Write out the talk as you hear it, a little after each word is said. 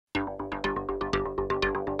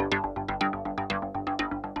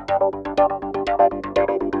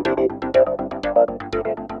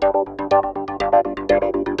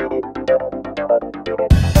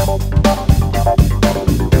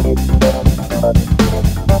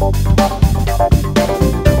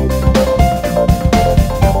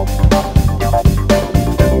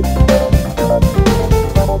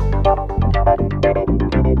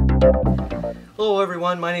Hello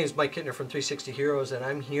everyone, my name is Mike Kittner from 360 Heroes, and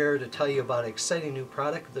I'm here to tell you about an exciting new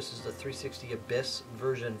product. This is the 360Abyss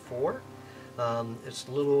version 4. It's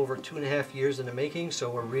a little over 2.5 years in the making, so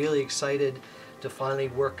we're really excited to finally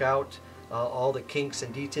work out all the kinks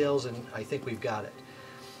and details, and I think we've got it.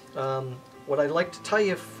 What I'd like to tell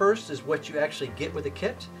you first is what you actually get with the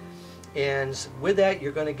kit, and with that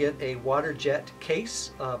you're going to get a water jet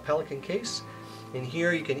case, Pelican case. In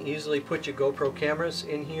here you can easily put your GoPro cameras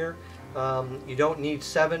in here. You don't need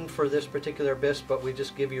 7 for this particular Abyss, but we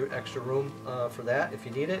just give you extra room for that if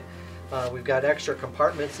you need it. We've got extra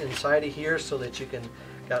compartments inside of here so that you can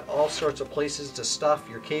got all sorts of places to stuff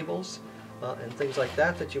your cables and things like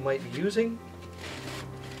that that you might be using.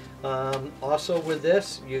 Also with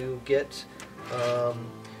this you get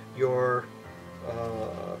your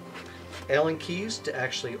Allen keys to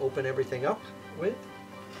actually open everything up with.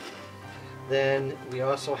 Then we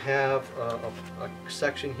also have a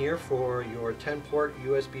section here for your 10-port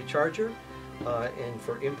USB charger and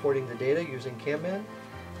for importing the data using CamMan.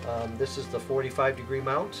 This is the 45-degree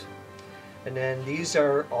mount. And then these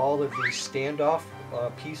are all of these standoff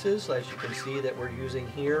pieces, as you can see, that we're using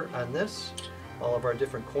here on this, all of our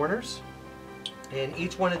different corners. And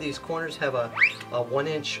each one of these corners have a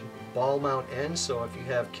 1-inch ball mount end, so if you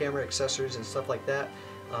have camera accessories and stuff like that,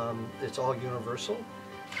 it's all universal.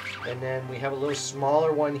 And then we have a little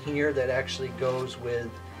smaller one here that actually goes with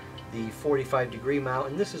the 45-degree mount,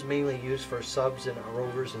 and this is mainly used for subs and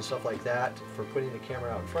rovers and stuff like that, for putting the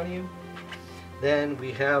camera out in front of you. Then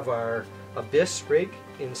we have our Abyss rig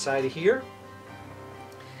inside of here,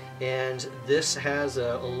 and this has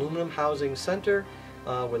an aluminum housing center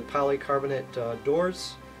with polycarbonate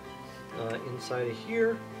doors inside of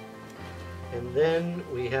here. And then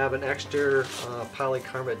we have an extra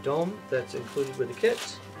polycarbonate dome that's included with the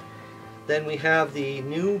kit. Then we have the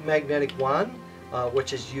new magnetic wand,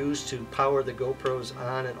 which is used to power the GoPros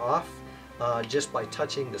on and off just by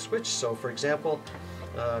touching the switch. So for example,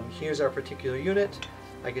 here's our particular unit.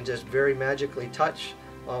 I can just very magically touch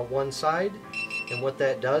one side, and what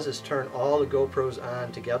that does is turn all the GoPros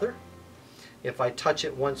on together. If I touch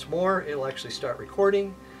it once more, it'll actually start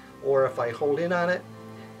recording, or if I hold in on it,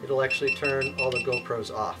 it'll actually turn all the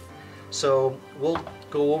GoPros off. So we'll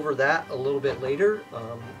go over that a little bit later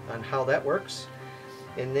on how that works.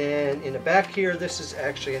 And then in the back here, this is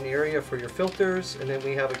actually an area for your filters, and then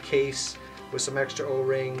we have a case with some extra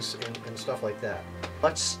O-rings and stuff like that.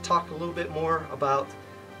 Let's talk a little bit more about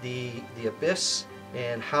the Abyss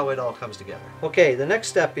and how it all comes together. Okay, the next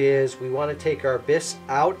step is we want to take our Abyss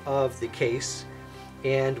out of the case,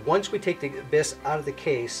 and once we take the Abyss out of the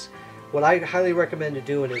case, what I highly recommend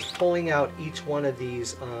doing is pulling out each one of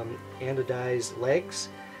these anodized legs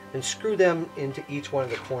and screw them into each one of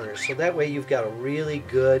the corners. So that way you've got a really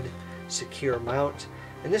good, secure mount.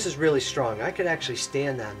 And this is really strong. I could actually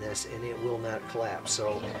stand on this and it will not collapse.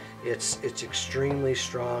 So it's extremely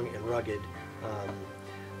strong and rugged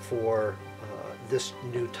for this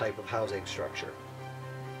new type of housing structure.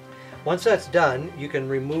 Once that's done, you can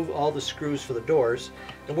remove all the screws for the doors,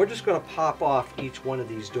 and we're just going to pop off each one of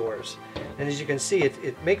these doors. And as you can see,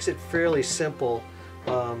 it makes it fairly simple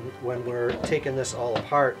when we're taking this all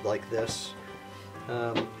apart like this,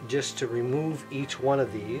 just to remove each one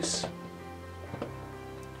of these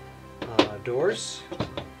doors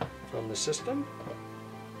from the system.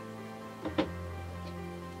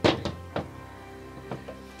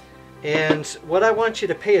 And what I want you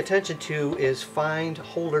to pay attention to is find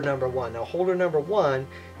holder number 1. Now holder number 1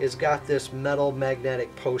 has got this metal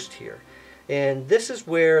magnetic post here. And this is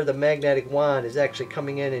where the magnetic wand is actually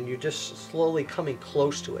coming in, and you're just slowly coming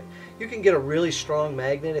close to it. You can get a really strong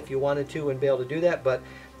magnet if you wanted to and be able to do that, but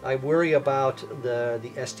I worry about the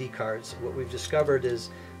SD cards. What we've discovered is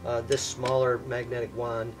this smaller magnetic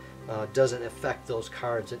wand doesn't affect those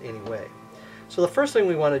cards in any way. So the first thing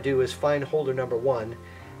we want to do is find holder number 1.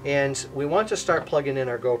 And we want to start plugging in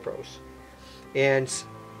our GoPros. And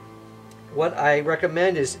what I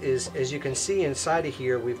recommend is as you can see inside of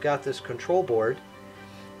here, we've got this control board,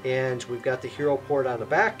 and we've got the hero port on the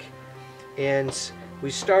back. And we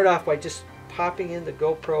start off by just popping in the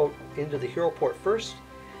GoPro into the hero port first,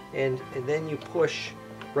 and then you push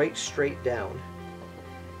right straight down.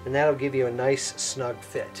 And that'll give you a nice snug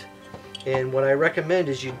fit. And what I recommend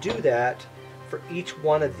is you do that for each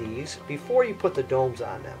one of these before you put the domes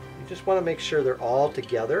on them. You just want to make sure they're all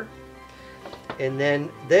together, and then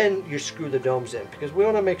you screw the domes in, because we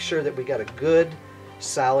want to make sure that we got a good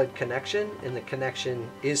solid connection, and the connection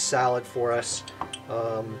is solid for us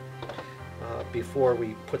before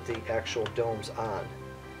we put the actual domes on.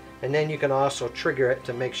 And then you can also trigger it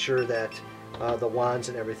to make sure that the wands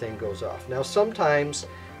and everything goes off. Now sometimes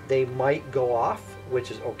they might go off, which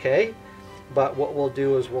is okay, but what we'll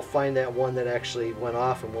do is we'll find that one that actually went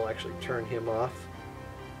off, and we'll actually turn him off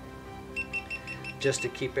just to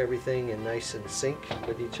keep everything in nice and sync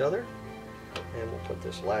with each other. And we'll put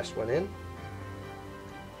this last one in.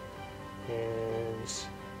 And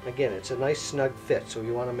again, it's a nice snug fit, so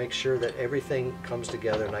you want to make sure that everything comes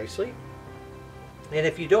together nicely. And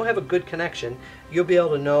if you don't have a good connection, you'll be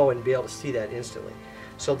able to know and be able to see that instantly.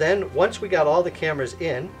 So then once we got all the cameras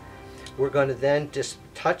in, we're going to then just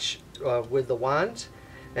touch with the wands,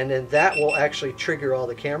 and then that will actually trigger all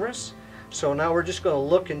the cameras. So now we're just going to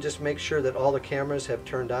look and just make sure that all the cameras have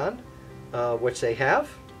turned on, which they have.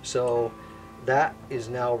 So that is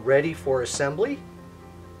now ready for assembly,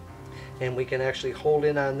 and we can actually hold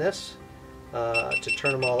in on this to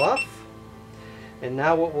turn them all off. And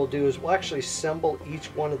now what we'll do is we'll actually assemble each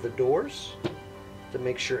one of the doors to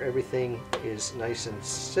make sure everything is nice and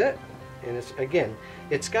set. And it's, again,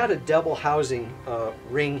 it's got a double housing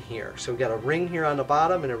ring here. So we've got a ring here on the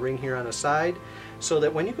bottom and a ring here on the side, so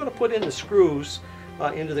that when you're going to put in the screws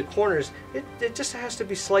into the corners, it just has to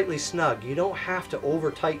be slightly snug. You don't have to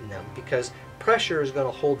over tighten them, because pressure is going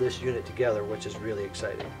to hold this unit together, which is really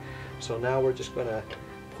exciting. So now we're just going to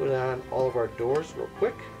put on all of our doors real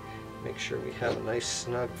quick. Make sure we have a nice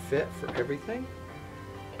snug fit for everything.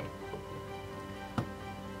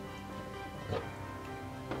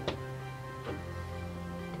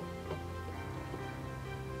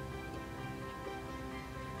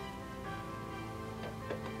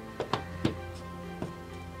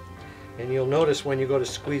 And you'll notice when you go to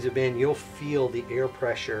squeeze them in, you'll feel the air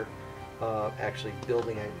pressure actually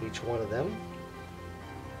building on each one of them.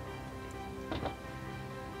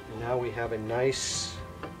 And now we have a nice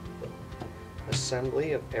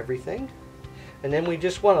assembly of everything. And then we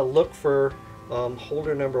just want to look for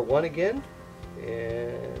holder number 1 again,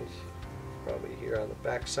 and probably here on the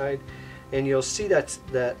back side, and you'll see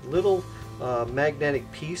that little magnetic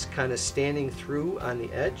piece kind of standing through on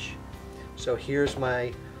the edge. So here's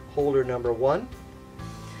my holder number 1,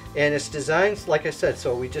 and it's designed like I said,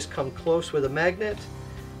 so we just come close with a magnet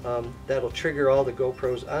that'll trigger all the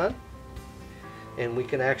GoPros on, and we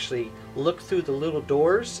can actually look through the little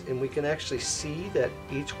doors, and we can actually see that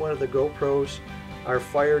each one of the GoPros are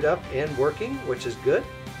fired up and working, which is good.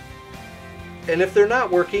 And if they're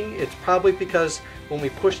not working, it's probably because when we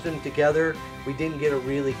pushed them together, we didn't get a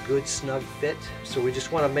really good snug fit. So we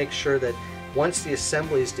just want to make sure that once the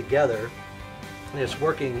assembly is together and it's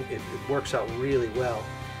working, it works out really well.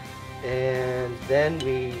 And then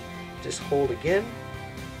we just hold again,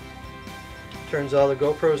 turns all the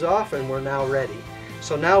GoPros off, and we're now ready.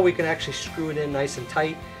 So now we can actually screw it in nice and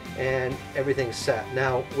tight, and everything's set.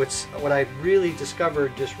 Now what I really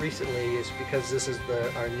discovered just recently is, because this is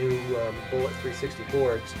our new Bullet 360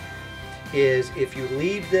 boards, is if you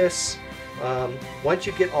leave this, once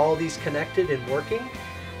you get all these connected and working,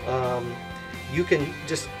 you can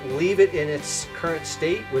just leave it in its current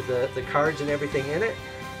state with the cards and everything in it,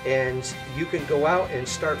 and you can go out and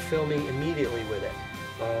start filming immediately with it.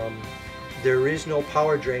 There is no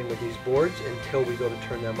power drain with these boards until we go to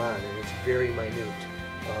turn them on, and it's very minute,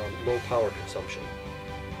 low power consumption.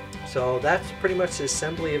 So that's pretty much the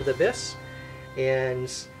assembly of the Abyss,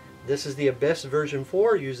 and this is the Abyss version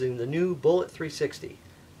 4 using the new Bullet 360.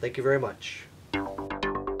 Thank you very much.